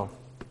make a deal.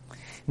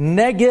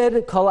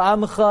 Neged kol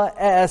amcha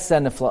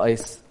e'esen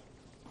nefla'os.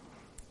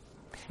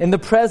 In the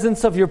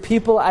presence of your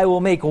people, I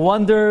will make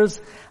wonders.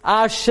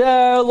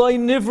 Asher loy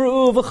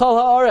nivru v'chol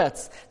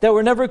haaretz, that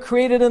were never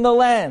created in the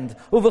land.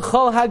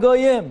 Uv'chol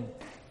hagoyim.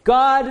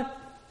 God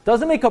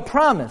doesn't make a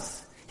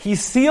promise. He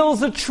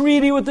seals a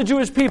treaty with the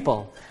Jewish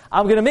people.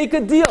 I'm going to make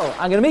a deal.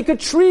 I'm going to make a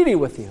treaty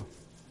with you.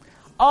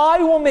 I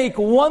will make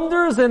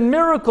wonders and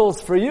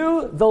miracles for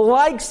you, the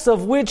likes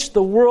of which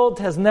the world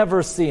has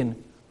never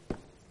seen.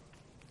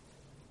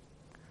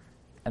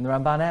 And the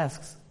Ramban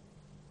asks,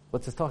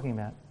 what's this talking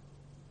about?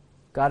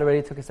 God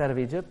already took us out of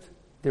Egypt.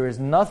 There is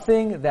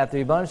nothing that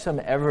the Rebbeinu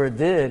Shalom ever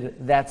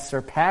did that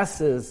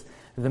surpasses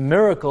the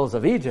miracles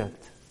of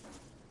Egypt.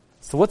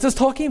 So what's this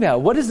talking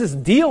about? What is this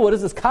deal? What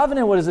is this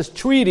covenant? What is this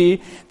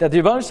treaty that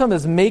the Rebbeinu Shalom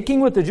is making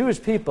with the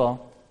Jewish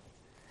people?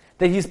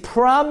 That He's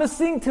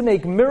promising to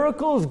make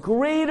miracles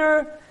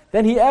greater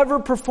than He ever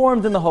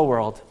performed in the whole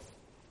world.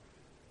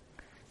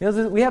 You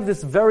know, we have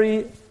this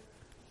very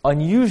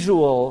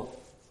unusual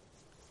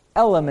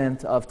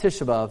element of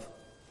Tisha B'Av.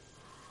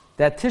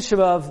 That Tisha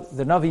B'Av,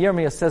 the Navi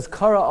Yirmiyah says,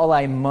 Kara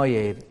Olai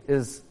Moyed,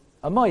 is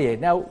a Moyed.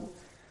 Now,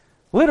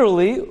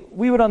 literally,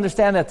 we would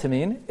understand that to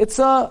mean it's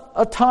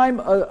a time,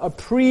 a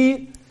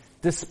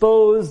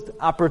predisposed,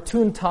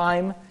 opportune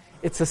time.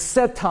 It's a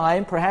set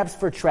time, perhaps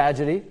for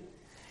tragedy.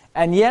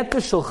 And yet the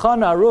Shulchan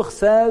Aruch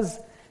says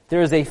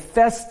there is a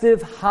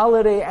festive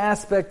holiday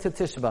aspect to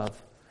Tisha B'Av.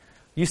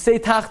 You say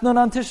Tachnun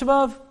on Tisha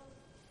B'Av?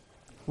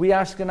 We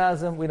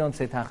Ashkenazim, we don't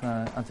say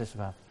Tachnun on Tisha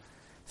B'Av.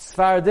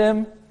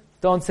 Sfardim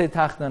don't say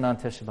Tachnun on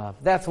Tisha B'Av.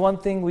 That's one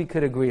thing we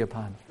could agree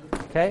upon.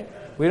 Okay?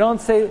 We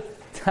don't say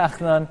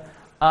Tachnun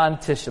on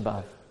Tisha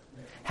B'Av.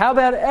 How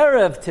about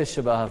Erev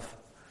Tisha B'Av?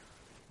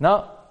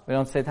 No, we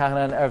don't say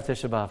Tachnun on Erev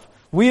Tisha B'Av.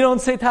 We don't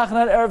say Tachnun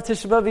on Erev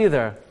Tisha B'Av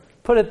either.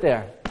 Put it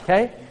there.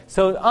 Okay?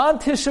 So on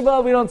Tisha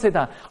B'Av we don't say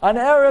Tachnun. On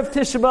Erev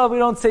Tisha B'Av we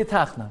don't say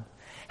Tachnun.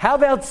 How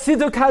about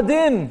Tziduk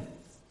Hadin?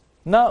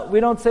 No,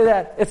 we don't say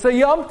that. It's a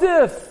Yom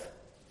Tif.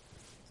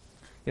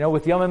 You know,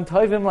 with Yomim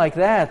Tovim like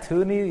that,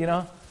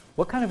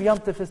 what kind of Yom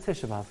Tif is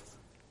Tisha B'Av?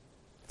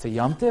 It's a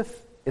Yom Tif?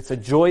 It's a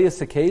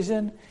joyous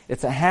occasion?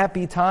 It's a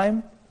happy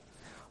time?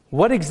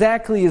 What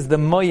exactly is the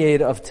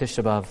Moyed of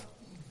Tisha B'Av?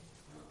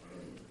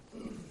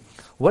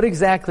 What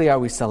exactly are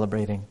we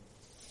celebrating?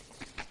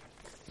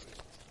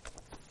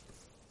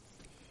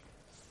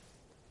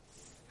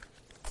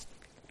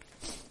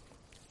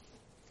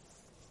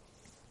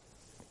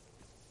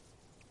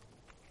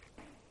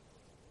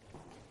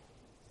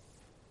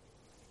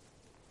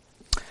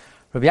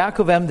 Rabbi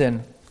Yaakov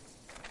Emden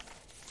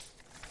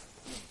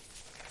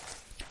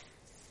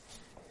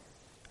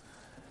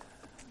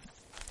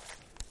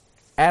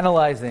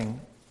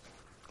analyzing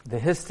the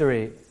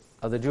history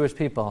of the Jewish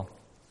people,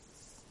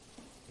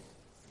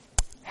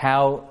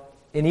 how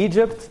in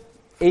Egypt,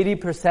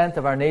 80%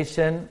 of our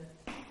nation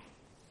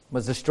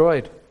was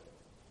destroyed.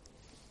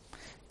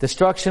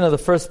 Destruction of the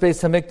first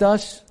Beis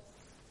HaMikdash,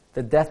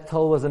 the death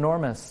toll was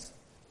enormous.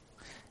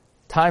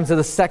 Times of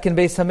the second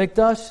Beis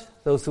HaMikdash,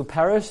 those who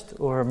perished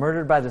or were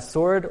murdered by the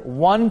sword,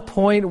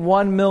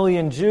 1.1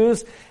 million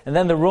Jews, and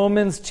then the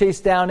Romans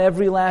chased down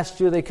every last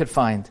Jew they could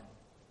find.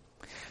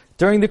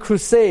 During the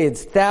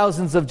Crusades,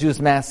 thousands of Jews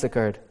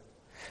massacred.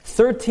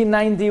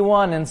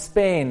 1391 in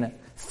Spain,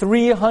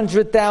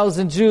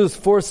 300,000 Jews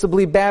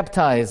forcibly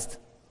baptized.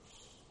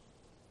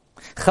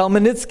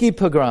 Chmielnicki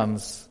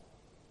pogroms.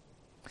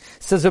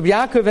 Says Rabbi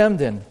Yaakov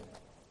Emden,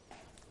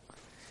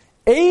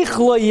 Eich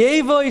lo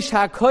yevoish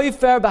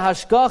hakofer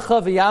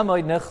b'hashgacha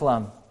v'yamoid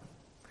nichlam.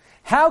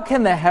 How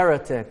can the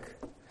heretic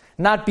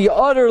not be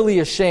utterly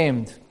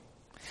ashamed?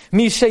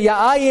 Misha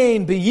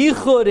ya'ayin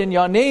b'yichud in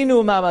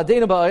yaneinu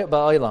ma'amadenu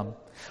ba'olam.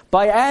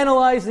 By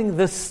analyzing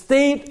the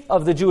state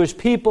of the Jewish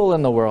people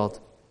in the world.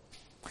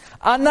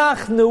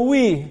 Anachnu,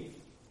 we,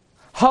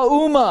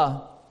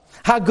 ha'uma,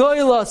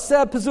 hagoyla,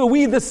 sepazu,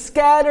 we the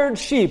scattered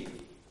sheep.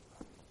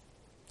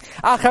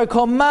 Achar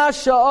kol ma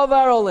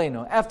she'avar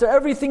aleinu, after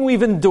everything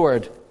we've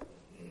endured.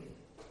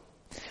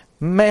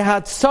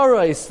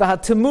 Mehatzaros,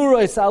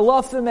 v'hatimuros,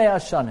 alofim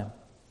me'ashanim.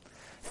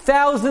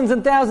 Thousands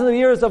and thousands of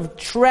years of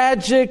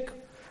tragic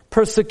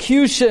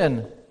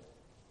persecution.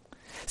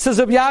 Says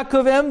Rabbi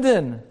Yaakov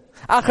Emden,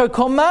 Achar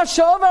kol ma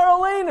she'avar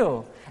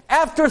aleinu,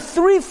 after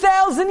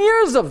 3,000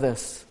 years of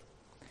this.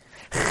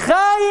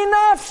 Chai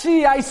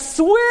nafshi, I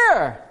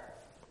swear.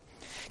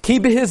 Ki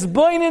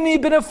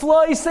b'hizboineni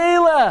b'nefloi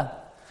seila.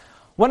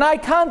 When I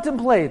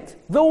contemplate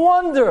the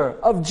wonder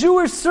of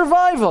Jewish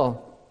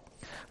survival,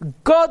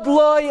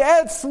 Godloi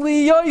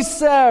etzli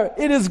yoiser,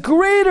 it is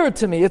greater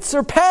to me, it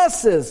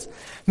surpasses.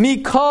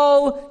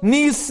 Mikol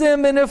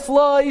nisim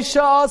b'nefloi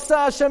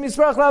sha'asa Hashem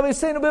Yisparach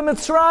l'Aviseinu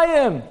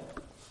b'Mitzrayim.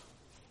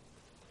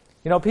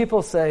 You know,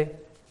 people say,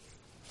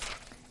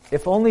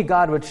 if only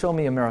God would show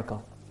me a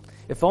miracle.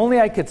 If only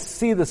I could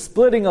see the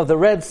splitting of the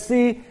Red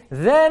Sea,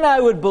 then I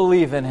would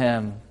believe in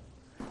Him.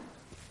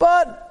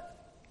 But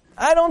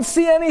I don't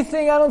see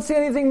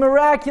anything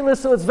miraculous,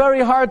 so it's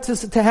very hard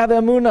to have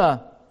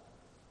emunah.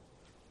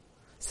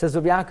 Says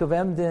Rabbi Yaakov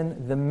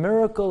Emden, the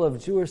miracle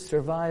of Jewish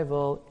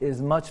survival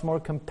is much more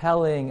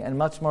compelling and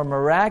much more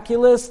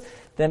miraculous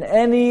than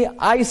any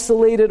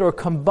isolated or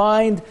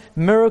combined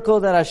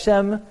miracle that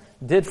Hashem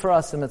did for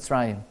us in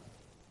Mitzrayim.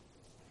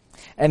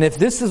 And if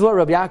this is what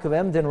Rabbi Yaakov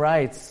Emden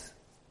writes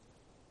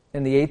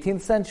in the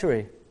 18th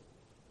century,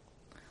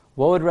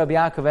 what would Rabbi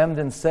Yaakov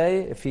Emden say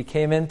if he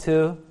came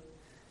into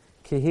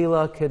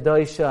Kehila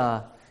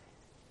Kedosha,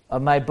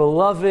 of my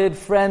beloved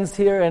friends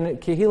here in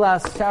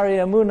Kehilas Shari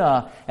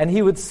Emunah, and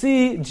he would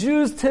see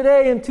Jews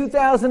today in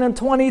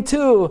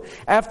 2022,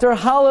 after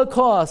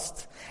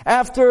Holocaust,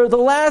 after the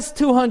last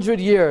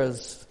 200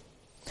 years?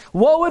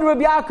 What would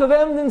Rabbi Yaakov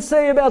Emden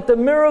say about the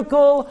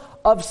miracle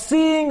of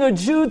seeing a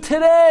Jew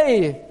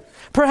today?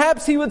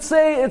 Perhaps he would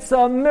say it's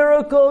a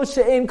miracle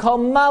she'ein kol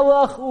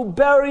malach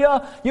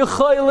uberia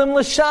yecholim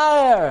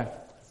l'shayer.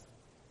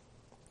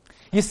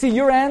 You see,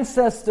 your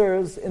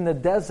ancestors in the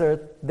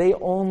desert, they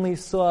only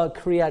saw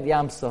Kriyat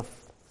Yamsuf.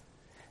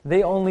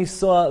 They only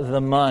saw the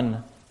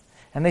man.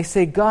 And they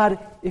say, God,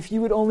 if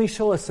you would only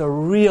show us a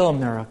real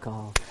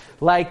miracle,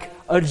 like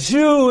a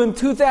Jew in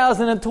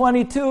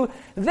 2022,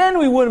 then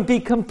we wouldn't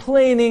be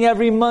complaining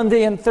every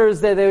Monday and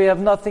Thursday that we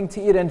have nothing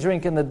to eat and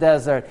drink in the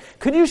desert.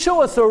 Could you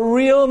show us a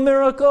real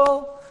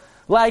miracle?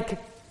 Like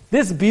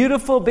this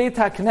beautiful Beit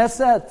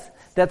HaKnesset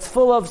that's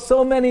full of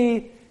so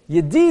many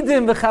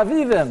Yedidim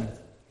v'Chavivim.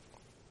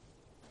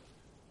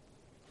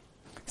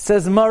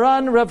 Says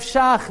Maran Rav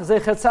Shach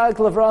Zecher Tzadik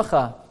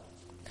Levracha,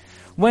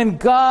 when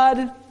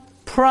God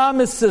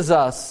promises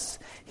us,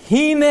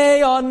 Hine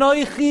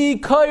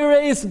anoichi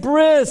koires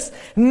bris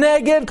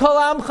neged kol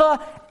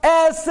amcha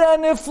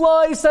esen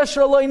niflois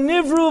asher lo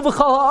nivru v'chol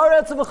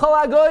haaretz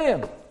v'chol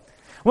hagoyim.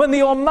 When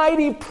the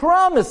Almighty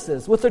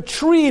promises with a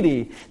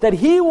treaty that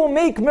He will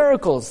make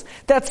miracles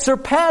that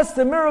surpass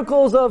the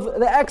miracles of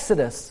the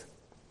Exodus,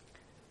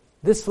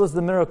 this was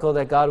the miracle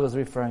that God was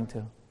referring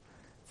to.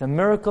 The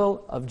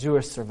miracle of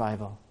Jewish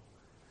survival,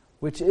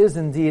 which is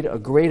indeed a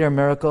greater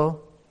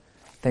miracle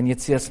than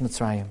Yetzias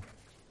Mitzrayim.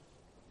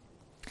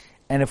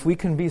 And if we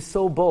can be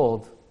so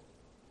bold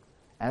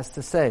as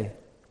to say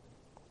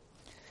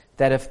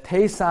that if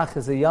Pesach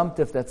is a Yom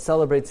Tov that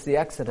celebrates the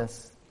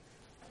Exodus,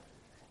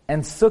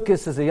 and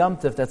Sukkot is a Yom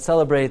Tov that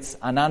celebrates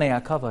Ananei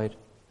HaKavod,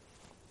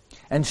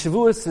 and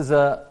Shavuos is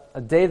a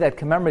day that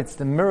commemorates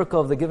the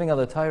miracle of the giving of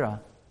the Torah,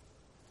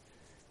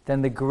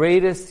 then the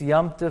greatest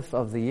Yom Tov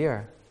of the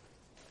year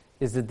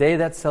is the day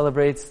that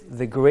celebrates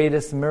the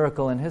greatest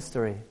miracle in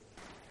history.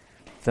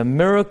 The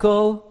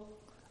miracle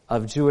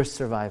of Jewish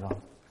survival.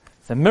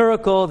 The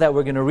miracle that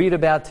we're going to read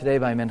about today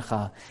by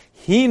Mincha.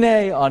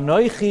 Hine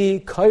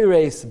anoichi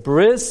koires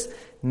bris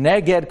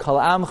neged kol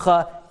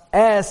amcha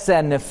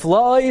esen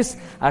neflois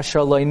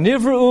asher lo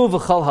nivru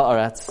v'chol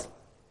haaretz.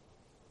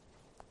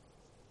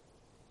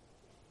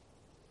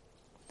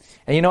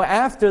 And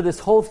after this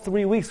whole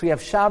 3 weeks, we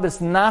have Shabbos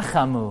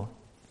Nachamu.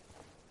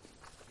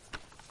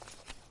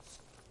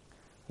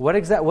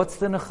 What's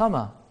the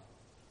Nechama?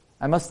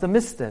 I must have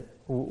missed it.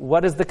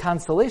 What is the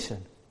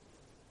consolation?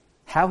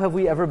 How have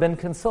we ever been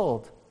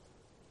consoled?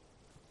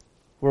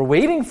 We're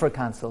waiting for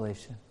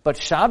consolation. But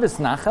Shabbos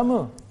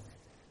Nachamu?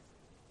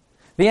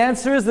 The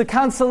answer is the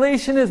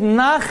consolation is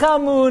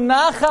Nachamu,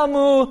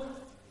 Nachamu,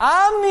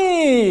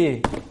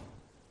 Ami.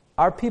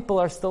 Our people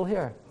are still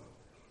here.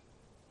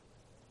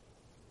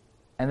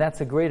 And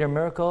that's a greater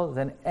miracle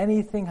than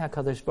anything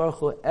HaKadosh Baruch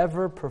Hu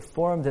ever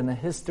performed in the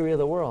history of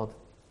the world.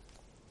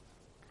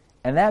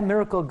 And that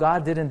miracle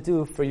God didn't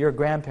do for your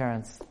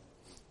grandparents.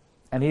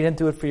 And He didn't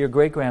do it for your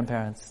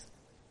great-grandparents.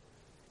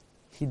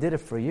 He did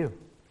it for you.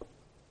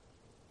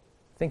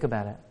 Think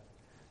about it.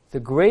 The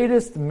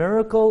greatest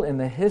miracle in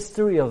the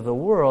history of the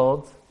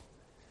world,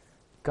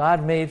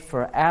 God made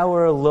for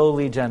our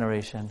lowly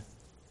generation.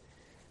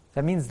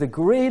 That means the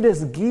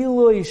greatest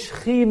Gilui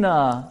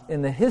Shechina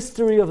in the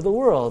history of the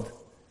world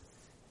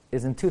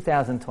is in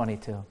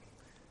 2022.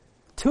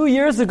 2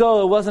 years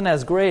ago, it wasn't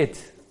as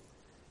great.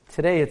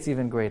 Today, it's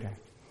even greater.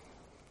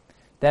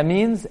 That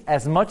means,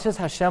 as much as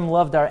Hashem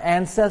loved our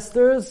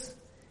ancestors,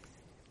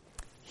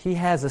 He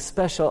has a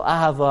special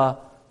ahava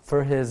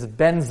for His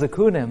Ben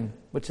Zekunim,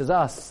 which is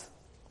us.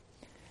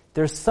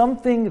 There's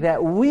something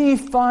that we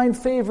find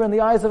favor in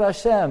the eyes of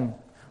Hashem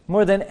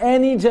more than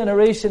any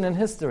generation in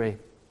history.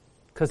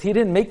 Because He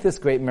didn't make this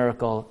great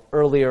miracle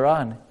earlier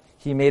on.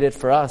 He made it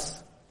for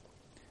us.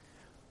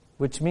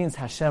 Which means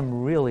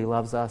Hashem really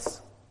loves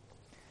us.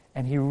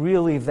 And He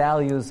really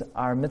values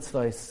our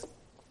mitzvahs.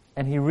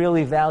 And He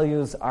really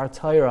values our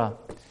Torah.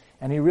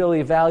 And He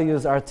really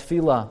values our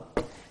tefillah.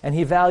 And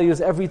He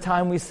values every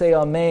time we say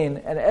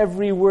Amen, and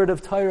every word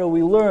of Torah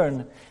we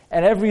learn,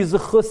 and every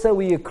zechus that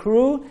we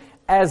accrue.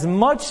 As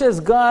much as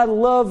God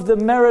loved the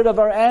merit of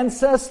our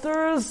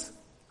ancestors,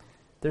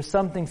 there's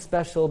something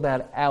special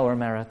about our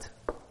merit.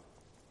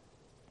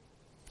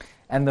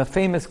 And the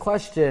famous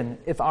question,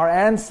 if our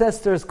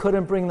ancestors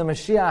couldn't bring the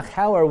Mashiach,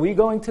 how are we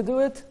going to do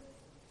it?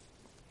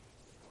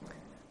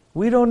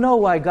 We don't know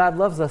why God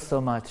loves us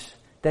so much,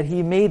 that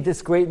He made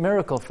this great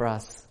miracle for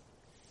us.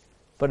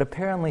 But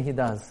apparently He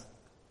does.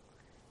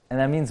 And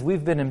that means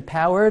we've been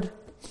empowered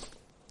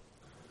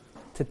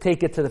to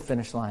take it to the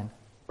finish line.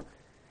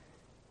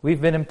 We've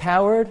been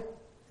empowered.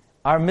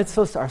 Our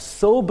mitzvahs are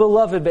so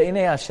beloved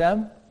b'inei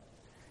Hashem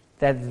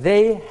that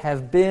they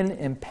have been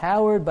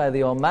empowered by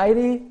the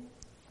Almighty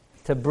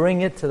to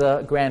bring it to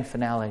the grand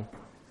finale.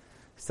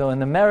 So in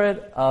the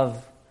merit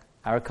of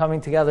our coming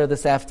together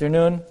this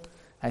afternoon,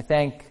 I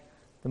thank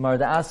the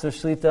Marda Asur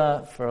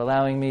Shlita for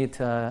allowing me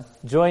to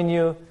join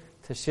you,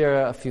 to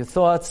share a few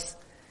thoughts.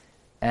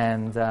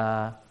 And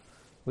I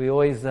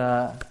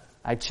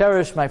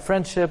cherish my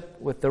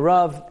friendship with the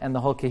Rav and the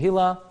whole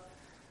Kehillah.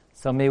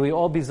 So may we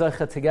all be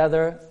zocheh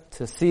together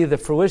to see the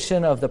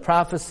fruition of the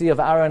prophecy of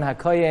Aaron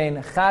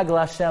HaKoyen, Chag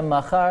Lashem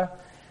Machar,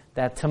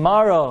 that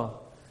tomorrow,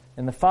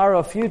 in the far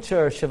off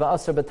future, Shiva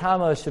Asar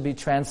B'Tammuz should be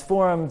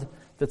transformed,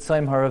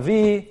 V'tzoyim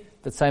HaRavi,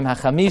 V'tzoyim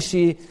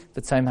HaChamishi,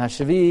 V'tzoyim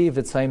HaShavi,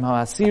 V'tzoyim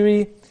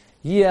HaAsiri,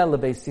 Yeh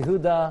L'Beis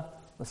Yehuda,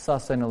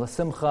 L'Sasayin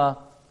L'Simcha,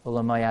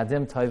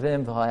 L'Mayadim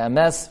Toivim,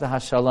 V'Ha'emes,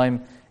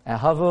 V'Ha'Shalom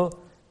Ehavu.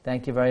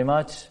 Thank you very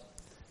much.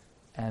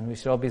 And we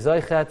should all be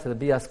zoichet to the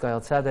Bias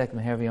Goyal Tzedek,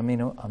 Meher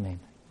V'Yaminu. Amen.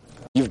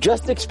 You've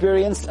just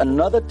experienced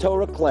another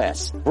Torah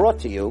class brought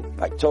to you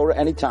by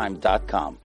TorahAnytime.com.